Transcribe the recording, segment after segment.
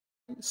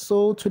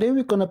So today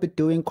we're going to be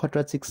doing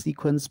quadratic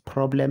sequence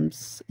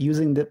problems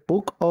using the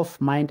Book of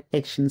Mind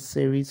Action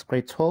Series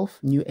Grade 12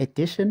 new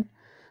edition.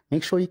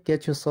 Make sure you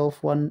get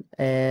yourself one,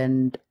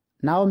 and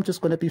now I'm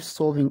just going to be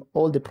solving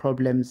all the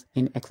problems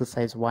in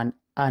exercise 1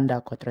 under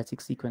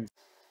quadratic sequence.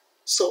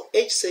 So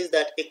H says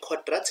that a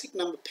quadratic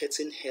number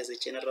pattern has a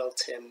general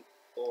term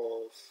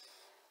of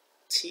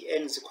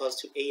Tn is equals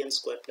to an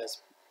squared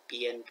plus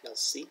bn plus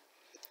c,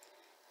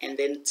 and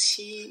then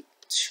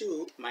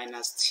T2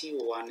 minus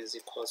T1 is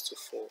equals to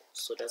 4.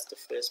 So that's the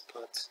first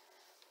part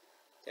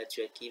that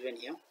you are given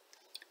here.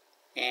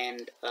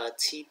 And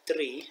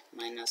T3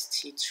 minus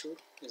T2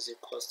 is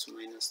equals to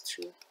minus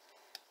 2,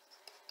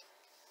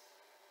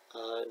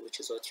 which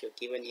is what you're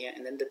given here.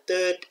 And then the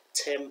third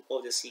term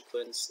of the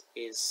sequence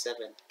is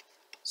 7.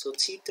 So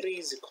T3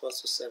 is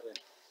equals to 7,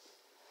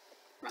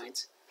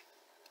 right?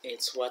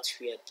 It's what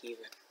we are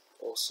given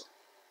also.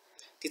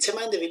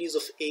 Determine the values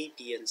of A,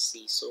 B, and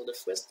C. So the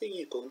first thing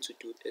you're going to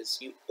do is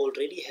you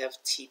already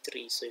have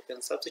T3, so you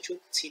can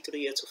substitute T3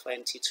 here to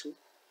find T2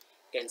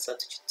 and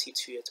substitute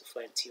T2 here to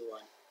find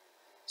T1.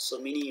 So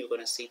meaning you're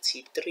going to say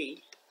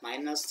T3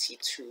 minus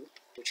T2,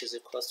 which is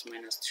equals to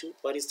minus 2.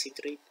 What is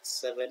T3?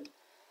 7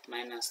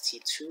 minus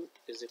T2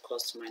 is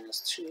equals to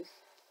minus 2,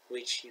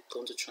 which you're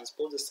going to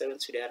transpose the 7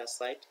 to the other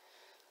side.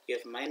 You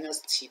have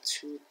minus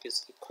T2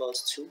 is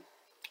equals to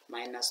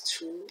minus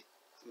 2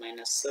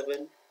 minus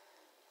 7,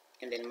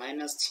 and then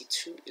minus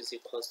T2 is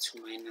equals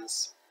to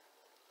minus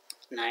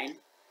 9,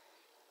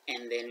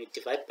 and then we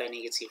divide by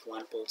negative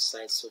 1 both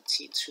sides, so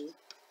T2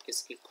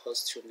 is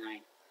equals to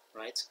 9,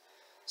 right?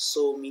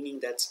 So meaning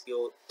that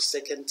your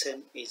second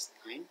term is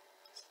 9,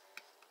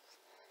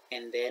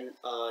 and then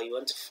you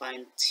want to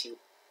find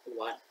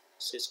T1,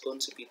 so it's going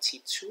to be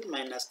T2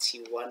 minus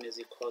T1 is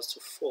equals to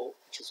 4,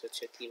 which is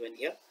what you're given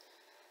here.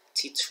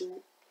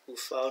 T2 we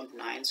found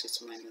 9, so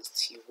it's minus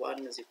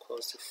T1 is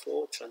equals to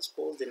 4.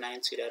 Transpose the 9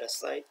 to the other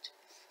side.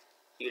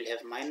 You'll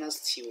have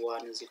minus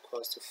T1 is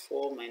equals to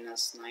 4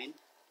 minus 9.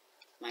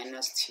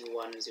 Minus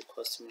T1 is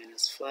equals to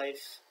minus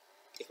 5.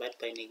 Divide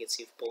by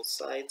negative both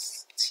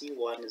sides.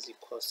 T1 is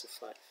equals to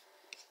 5.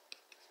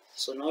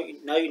 So now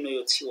you know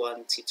your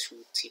T1, T2,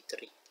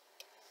 T3.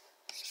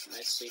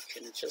 Right, so you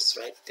can just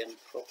write them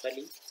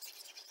properly.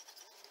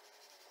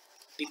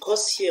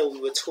 Because here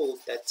we were told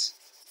that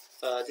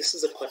this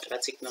is a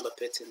quadratic number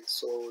pattern,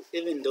 so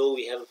even though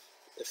we have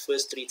the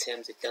first 3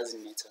 terms, it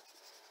doesn't matter,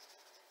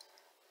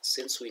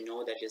 since we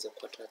know that it's a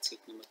quadratic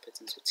number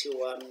pattern. So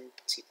T1,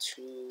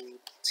 T2,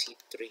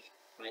 T3,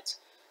 right?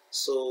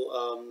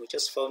 So we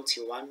just found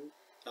T1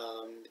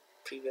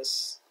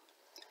 previous,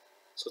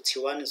 so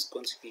T1 is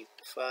going to be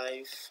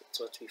 5, that's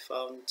what we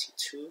found.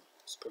 T2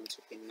 is going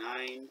to be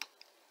 9,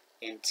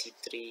 and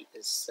T3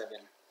 is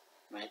 7,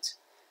 right?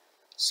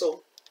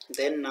 So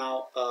then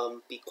now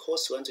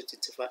because we want to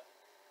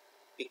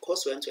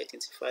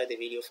identify the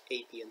value of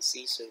A, B, and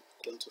C, so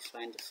we're going to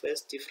find the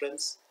first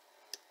difference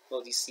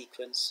of the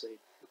sequence. So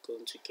we're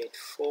going to get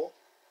 4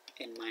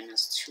 and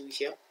minus 2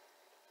 here,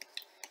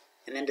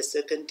 and then the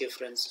second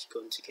difference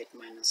you're going to get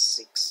minus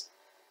 6.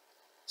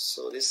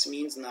 So this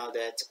means now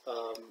that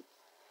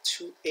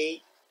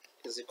 2A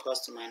is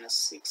equals to minus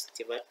 6,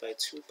 divided by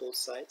 2 both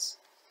sides.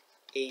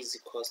 A is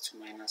equals to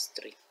minus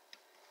 3,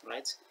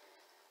 right?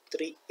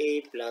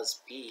 3A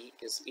plus B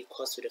is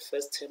equals to the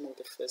first term of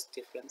the first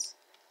difference,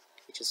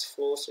 which is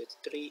 4, so it's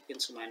 3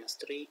 into minus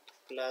 3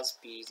 plus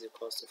B is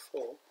equals to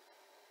 4.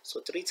 So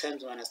 3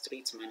 times minus 3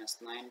 is minus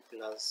 9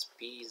 plus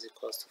B is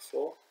equals to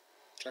 4.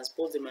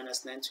 Transpose the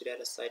minus 9 to the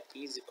other side.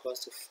 B is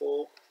equals to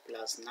 4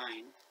 plus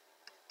 9,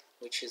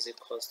 which is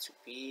equals to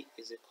B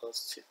is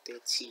equals to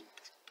 13.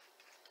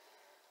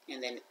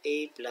 And then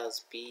A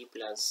plus B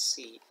plus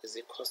C is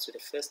equals to the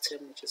first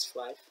term, which is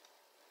 5.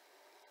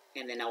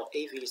 And then our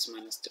A value is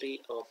minus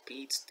 3, our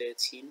B is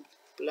 13,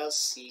 plus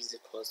C is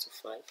equals to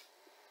 5.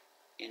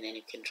 And then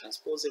you can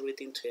transpose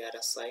everything to the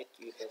other side.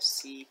 You have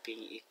C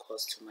being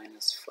equals to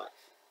minus 5,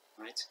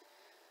 right?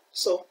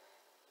 So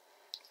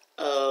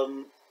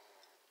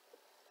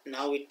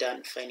now we're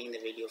done finding the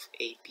value of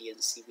A, B,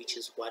 and C, which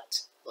is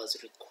what was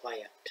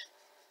required.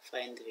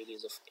 Find the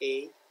values of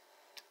A,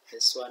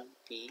 this one,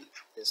 B,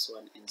 this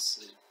one, and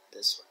C,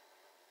 this one,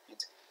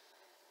 right?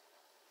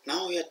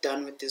 Now we are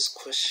done with this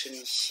question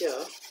here.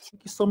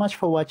 Thank you so much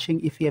for watching.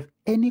 If you have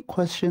any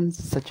questions,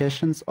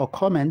 suggestions, or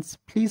comments,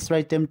 please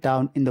write them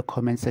down in the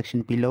comment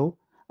section below.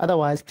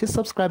 Otherwise, please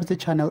subscribe to the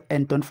channel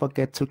and don't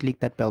forget to click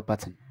that bell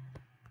button.